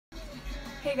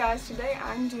Hey guys, today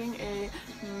I'm doing a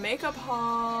makeup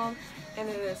haul and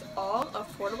it is all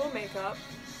affordable makeup,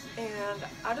 and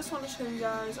I just want to show you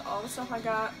guys all the stuff I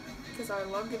got because I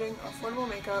love getting affordable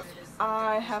makeup.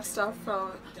 I have stuff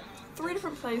from 3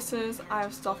 different places. I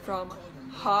have stuff from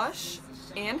Hush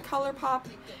and Colourpop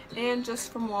and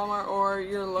just from Walmart or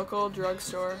your local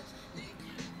drugstore.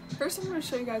 First I'm going to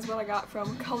show you guys what I got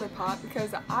from Colourpop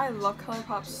because I love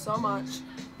Colourpop so much.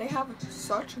 They have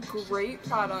such great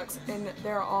products and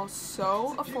they're all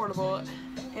so affordable,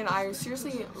 and I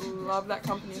seriously love that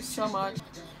company so much.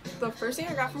 The first thing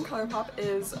I got from Colourpop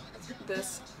is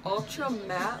this ultra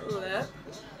matte lip,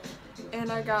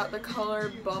 and I got the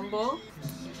color Bumble.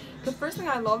 The first thing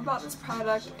I love about this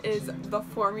product is the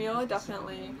formula,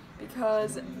 definitely,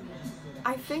 because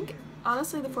I think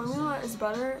honestly the formula is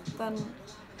better than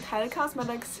Kylie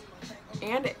Cosmetics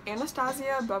and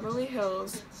Anastasia Beverly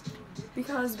Hills,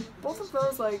 because both of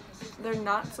those, like, they're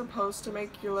not supposed to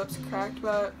make your lips cracked,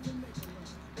 but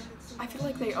I feel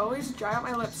like they always dry out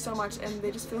my lips so much and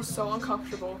they just feel so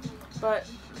uncomfortable. But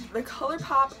the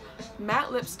Colourpop matte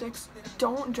lipsticks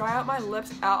don't dry out my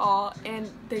lips at all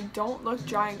and they don't look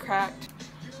dry and cracked.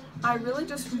 I really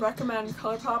just recommend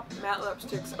Colourpop matte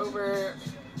lipsticks over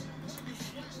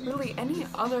really any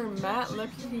other matte lip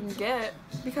you can get,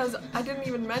 because I didn't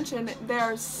even mention they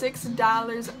are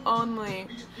 $6 only.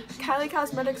 Kylie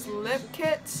Cosmetics lip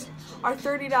kits are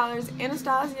 $30.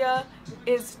 Anastasia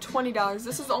is $20.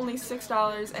 This is only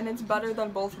 $6 and it's better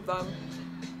than both of them.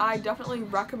 I definitely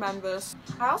recommend this.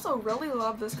 I also really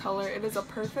love this color. It is a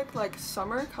perfect like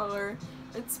summer color.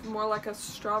 It's more like a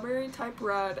strawberry type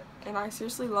red and I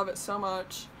seriously love it so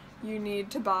much. You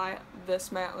need to buy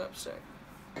this matte lipstick.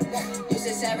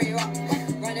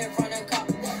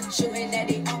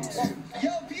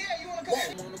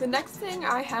 The next thing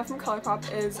I have from Colourpop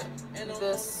is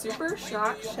this Super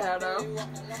Shock Shadow.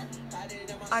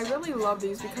 I really love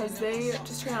these because they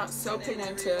just turn out so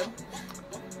pigmented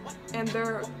and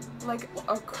they're like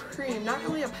a cream, not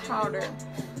really a powder.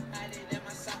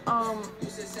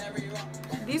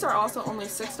 These are also only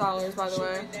 $6, by the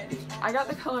way. I got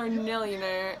the color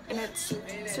Millionaire, and it's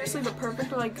seriously the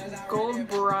perfect like gold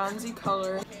bronzy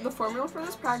color. The formula for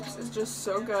this product is just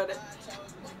so good.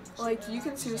 Like, you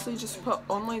can seriously just put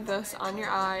only this on your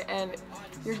eye and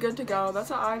you're good to go. That's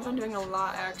what I've been doing a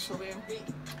lot, actually.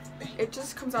 It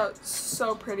just comes out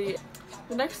so pretty.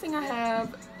 The next thing I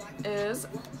have is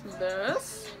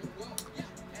this.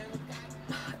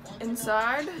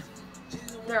 Inside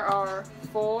there are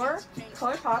 4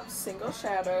 Colourpop single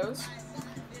shadows.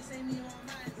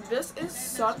 This is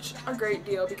such a great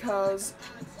deal because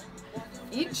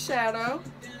each shadow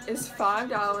is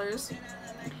 $5,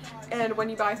 and when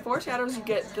you buy 4 shadows you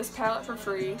get this palette for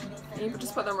free and you can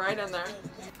just put them right in there.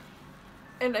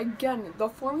 And again, the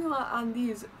formula on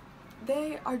these,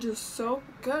 they are just so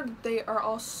good. They are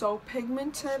all so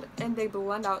pigmented and they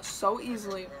blend out so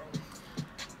easily.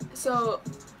 So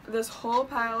this whole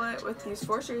palette with these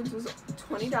 4 shades was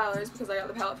 $20 because I got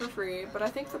the palette for free, but I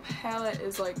think the palette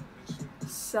is like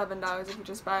 $7 if you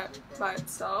just buy it by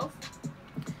itself.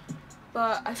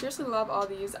 But I seriously love all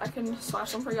these. I can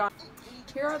swatch them for y'all.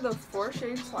 Here are the 4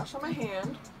 shades swatched on my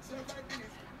hand.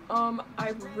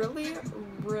 I really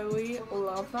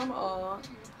love them all.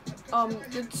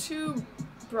 The 2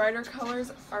 brighter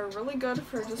colors are really good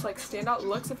for just like standout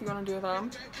looks if you want to do them.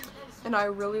 And I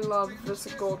really love this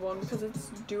gold one because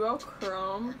it's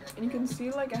duochrome and you can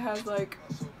see like it has like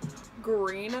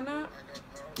green in it.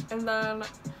 And then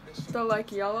the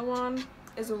like yellow one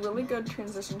is a really good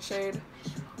transition shade.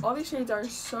 All these shades are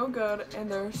so good and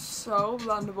they're so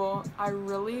blendable. I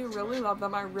really love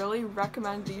them. I really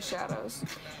recommend these shadows.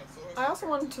 I also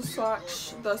wanted to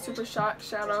swatch the Super Shock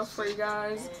Shadow for you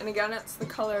guys, and again it's the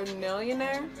color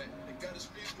Millionaire.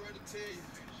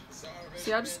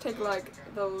 See, I just take like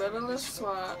the littlest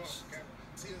swatch.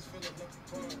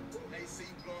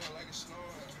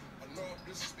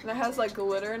 And it has like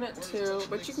glitter in it too,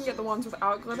 but you can get the ones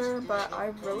without glitter, but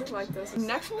I really like this.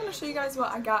 Next I'm going to show you guys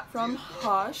what I got from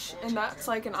Hush, and that's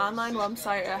like an online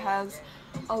website. It has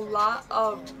a lot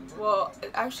of, well,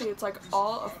 actually it's like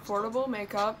all affordable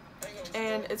makeup,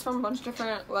 and it's from a bunch of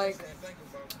different like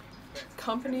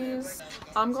companies.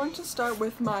 I'm going to start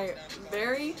with my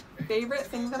very favorite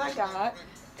thing that I got,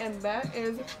 and that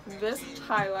is this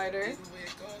highlighter,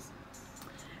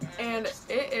 and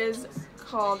it is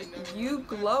called You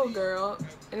Glow Girl,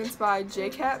 and it's by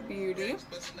JCat Beauty.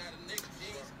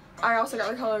 I also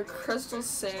got the color Crystal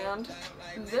Sand.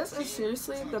 This is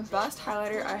seriously the best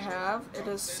highlighter I have. It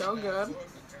is so good.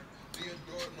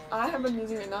 I have been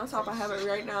using it non-stop. I have it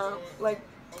right now. Like,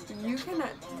 you can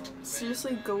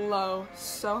seriously glow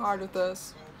so hard with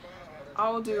this. I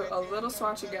will do a little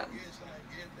swatch again.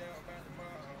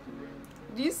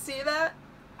 Do you see that?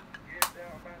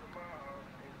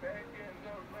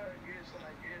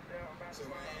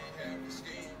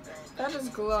 That is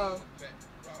glow.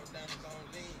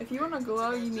 If you want to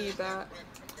glow, you need that.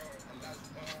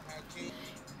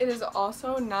 It is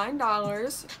also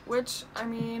 $9, which, I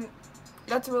mean,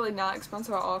 that's really not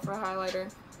expensive at all for a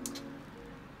highlighter.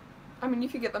 I mean, you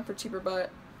could get them for cheaper,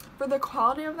 but for the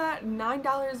quality of that,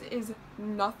 $9 is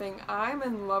nothing. I'm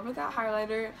in love with that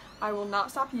highlighter. I will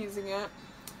not stop using it.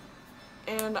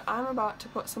 And I'm about to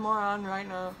put some more on right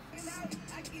now.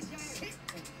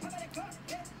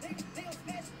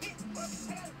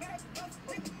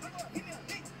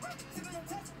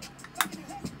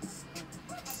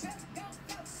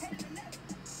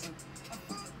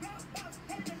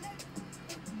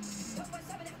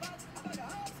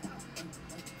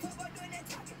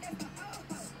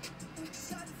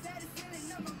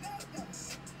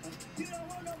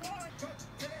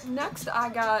 Next, I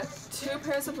got 2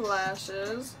 pairs of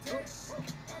lashes.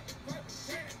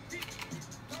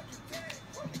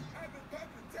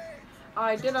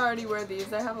 I did already wear these.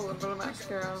 They have a little bit of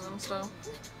mascara on them still.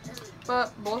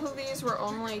 But both of these were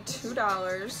only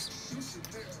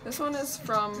 $2. This one is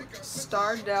from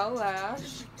Stardell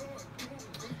Lash.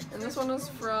 And this one is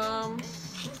from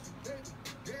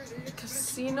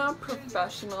Casino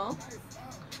Professional.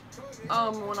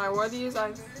 When I wore these,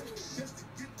 I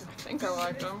think I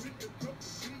liked them.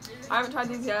 I haven't tried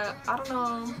these yet. I don't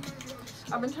know.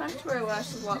 I've been trying to wear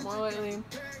lashes a lot more lately,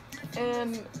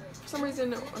 and for some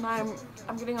reason when I'm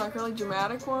getting like really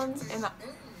dramatic ones, and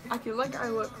I feel like I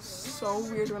look so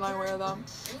weird when I wear them.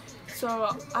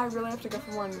 So I really have to go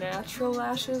for more natural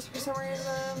lashes for some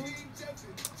reason.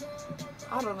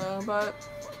 I don't know, but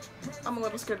I'm a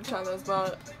little scared to try those,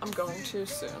 but I'm going to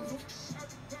soon.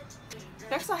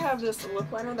 Next, I have this lip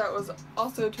liner that was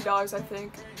also $2, I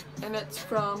think, and it's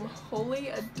from Holy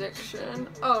Addiction.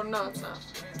 Oh, no, it's not.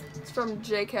 It's from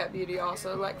JCat Beauty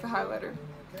also, like the highlighter.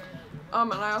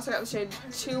 And I also got the shade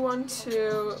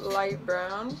 212 Light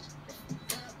Brown.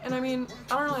 And I mean,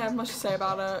 I don't really have much to say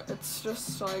about it. It's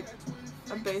just like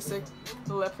a basic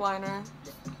lip liner.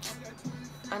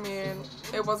 I mean,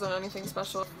 it wasn't anything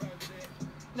special.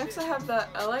 Next, I have the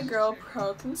LA Girl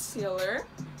Pro Concealer.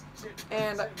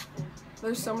 And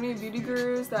there's so many beauty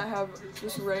gurus that have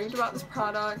just raved about this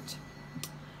product,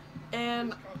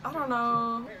 and I don't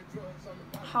know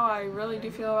how I really do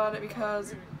feel about it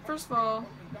because, first of all,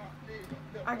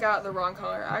 I got the wrong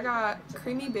color. I got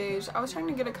creamy beige. I was trying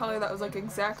to get a color that was like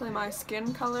exactly my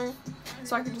skin color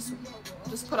so I could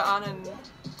just put it on and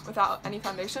without any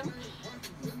foundation.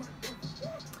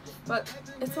 But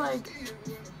it's like,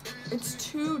 it's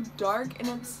too dark and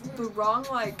it's the wrong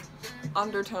like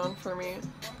undertone for me.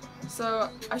 So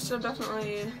I should have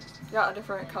definitely got a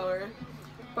different color.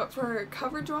 But for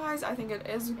coverage wise, I think it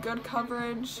is good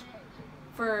coverage.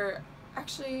 For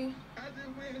actually, I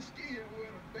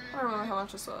don't remember how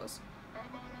much this was.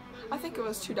 I think it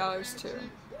was $2 too.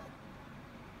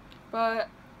 But,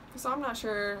 so I'm not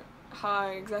sure how I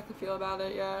exactly feel about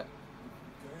it yet.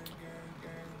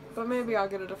 But maybe I'll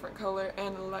get a different color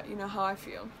and let you know how I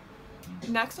feel.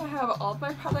 Next, I have all of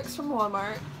my products from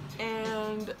Walmart,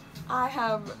 and I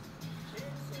have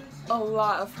a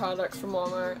lot of products from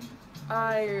Walmart.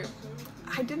 I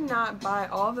did not buy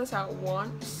all of this at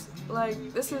once.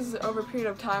 Like, this is over a period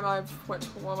of time I've went to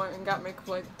Walmart and got makeup.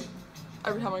 Like,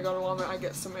 every time I go to Walmart I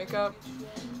get some makeup.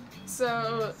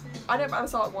 So I didn't buy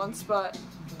this all at once, but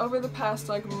over the past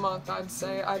like month I'd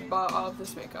say I bought all of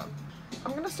this makeup.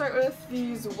 I'm gonna start with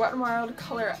these Wet n Wild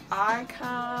Color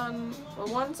Icon. Well,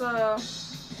 one's a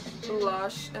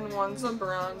blush and one's a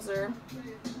bronzer.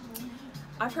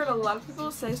 I've heard a lot of people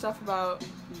say stuff about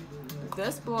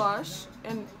this blush,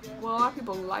 and well, a lot of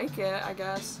people like it, I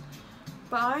guess,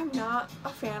 but I'm not a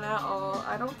fan at all.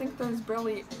 I don't think there's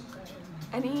barely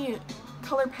any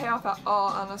color payoff at all,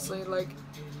 honestly. Like,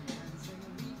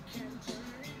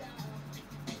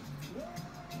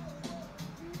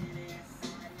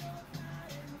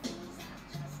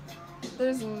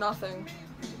 there's nothing.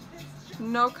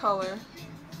 No color.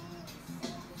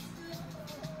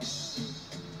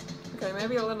 Okay,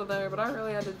 maybe a little there, but I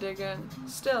really had to dig in.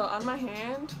 Still, on my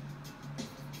hand,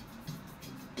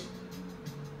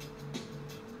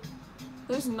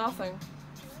 there's nothing.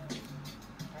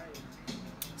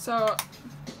 So,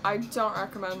 I don't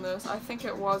recommend this. I think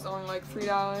it was only like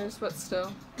 $3, but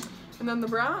still. And then the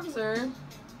bronzer,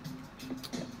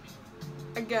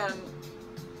 again,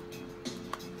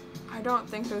 I don't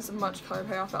think there's much color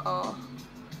payoff at all.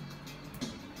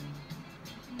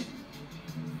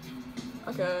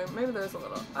 Okay, maybe there's a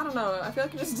little. I don't know. I feel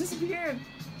like it just disappeared.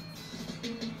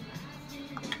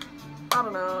 I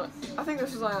don't know. I think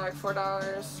this was only like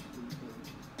 $4.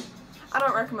 I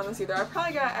don't recommend this either. I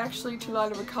probably got actually too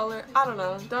light of a color. I don't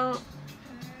know.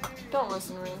 Don't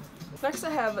listen to me. Next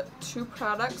I have two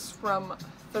products from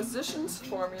Physicians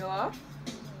Formula.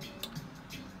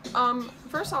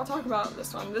 First I'll talk about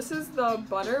this one. This is the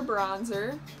Butter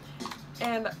Bronzer,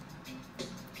 and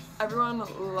everyone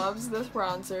loves this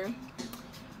bronzer.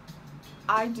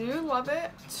 I do love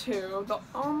it too. The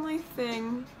only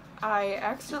thing, I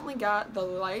accidentally got the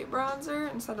light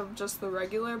bronzer instead of just the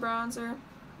regular bronzer.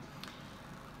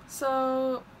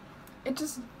 So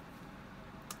it's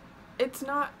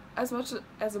not as much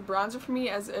as a bronzer for me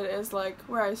as it is like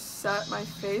where I set my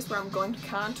face, where I'm going to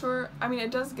contour. I mean,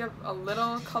 it does give a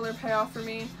little color payoff for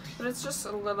me, but it's just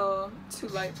a little too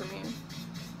light for me.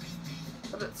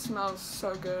 But it smells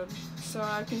so good, so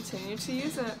I continue to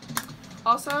use it.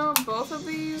 Also, both of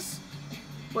these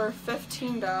were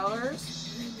 $15.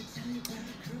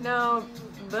 Now,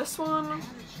 this one,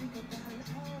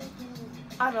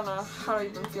 I don't know how to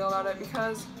even feel about it,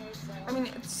 because I mean,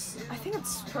 I think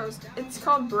it's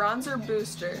called Bronzer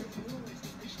Booster,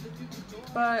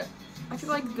 but I feel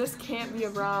like this can't be a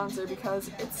bronzer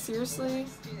because it's seriously,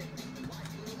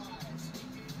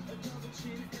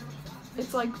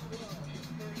 it's like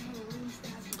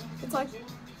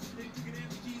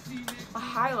a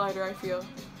highlighter, I feel,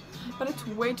 but it's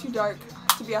way too dark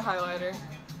to be a highlighter,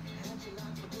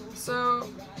 so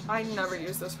I never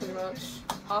use this pretty much.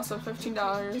 Also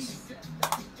 $15.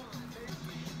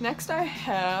 Next I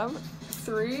have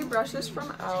 3 brushes from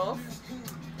e.l.f.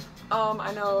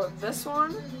 I know this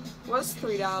one was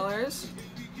 $3,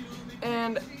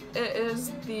 and it is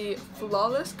the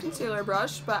Flawless Concealer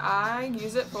Brush, but I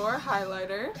use it for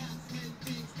highlighter,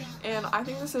 and I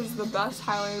think this is the best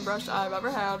highlighter brush I've ever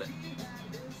had.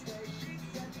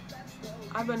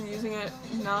 I've been using it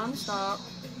non-stop.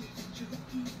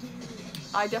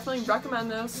 I definitely recommend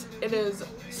this. It is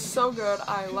so good.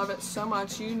 I love it so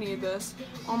much. You need this.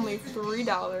 Only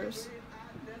 $3.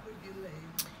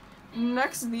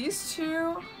 Next, these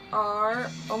two are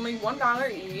only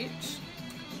 $1 each.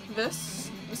 The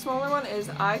smaller one is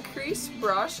Eye Crease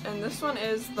Brush, and this one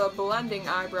is the Blending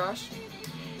Eye Brush.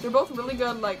 They're both really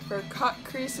good, like for cut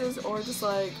creases, or just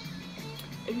like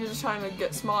if you're just trying to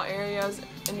get small areas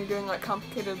and you're doing like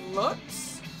complicated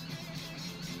looks.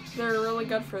 They're really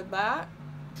good for that.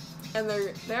 And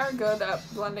they are good at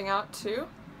blending out too,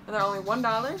 and they're only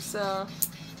 $1, so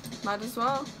might as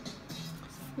well.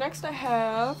 Next I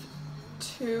have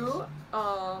 2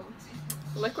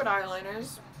 liquid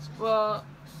eyeliners. Well,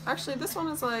 actually this one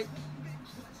is like,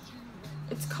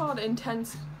 it's called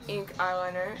Intense Ink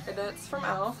Eyeliner, and it's from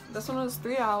e.l.f. This one was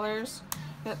 $3,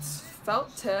 and it's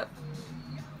felt tip.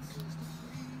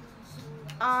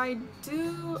 I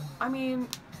mean,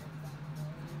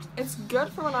 it's good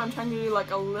for when I'm trying to do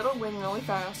like a little wing really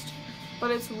fast,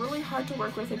 but it's really hard to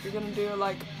work with if you're gonna do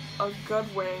like a good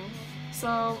wing.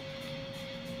 So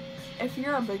if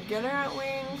you're a beginner at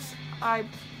wings, I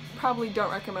probably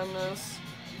don't recommend this.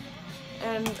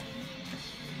 And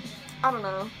I don't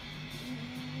know,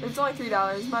 it's only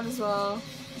 $3, might as well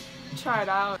try it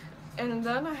out. And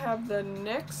then I have the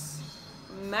NYX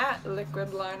Matte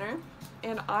Liquid Liner,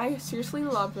 and I seriously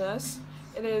love this.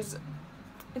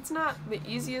 It's not the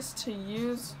easiest to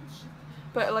use,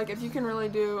 but like if you can really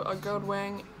do a good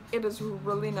wing, it is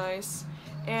really nice,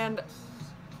 and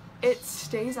it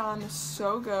stays on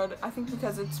so good. I think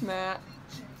because it's matte.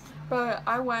 But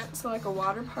I went to like a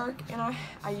water park and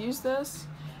I used this,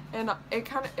 and it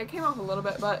came off a little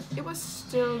bit, but it was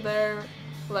still there,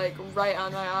 like right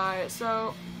on my eye.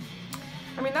 So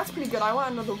I mean, that's pretty good. I went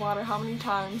under the water how many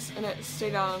times and it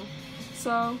stayed on.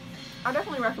 So I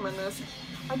definitely recommend this.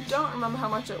 I don't remember how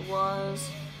much it was.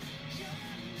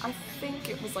 I think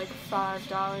it was like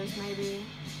 $5 maybe,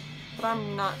 but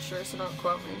I'm not sure, so don't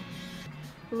quote me.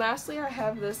 Lastly, I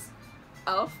have this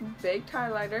e.l.f. Baked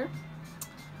Highlighter,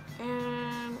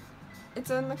 and it's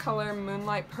in the color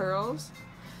Moonlight Pearls.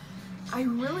 I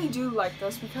really do like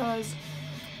this because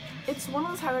it's one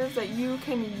of those highlighters that you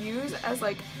can use as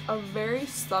like a very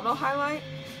subtle highlight,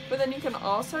 but then you can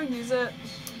also use it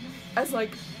as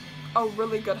like a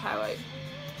really good highlight.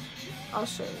 I'll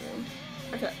show you.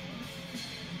 Okay.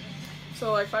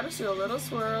 So like if I just do a little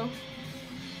swirl,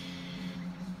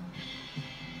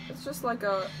 it's just like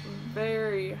a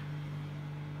very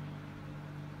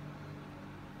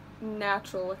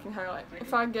natural looking highlight.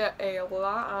 If I get a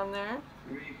lot on there,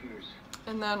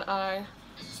 and then I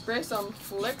spray some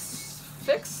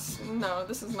no,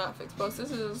 this is not Fix Plus,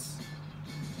 this is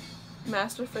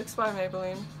Master Fix by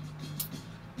Maybelline,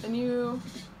 and you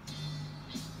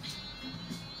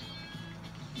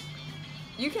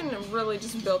you can really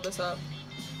just build this up.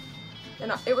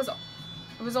 And it was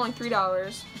only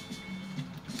 $3.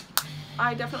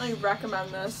 I definitely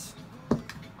recommend this.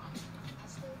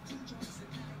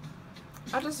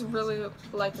 I just really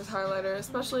like this highlighter,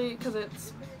 especially because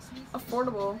it's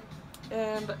affordable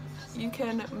and you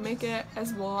can make it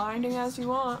as blinding as you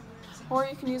want, or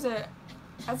you can use it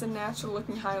as a natural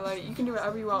looking highlight. You can do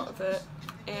whatever you want with it,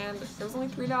 and it was only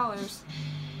 $3.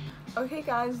 Okay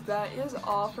guys, that is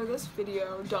all for this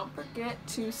video. Don't forget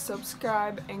to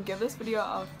subscribe and give this video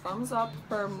a thumbs up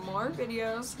for more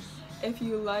videos if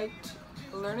you liked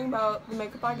learning about the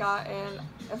makeup I got, and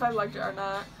if I liked it or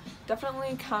not.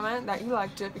 Definitely comment that you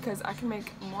liked it because I can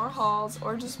make more hauls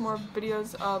or just more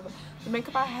videos of the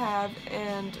makeup I have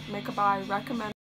and makeup I recommend.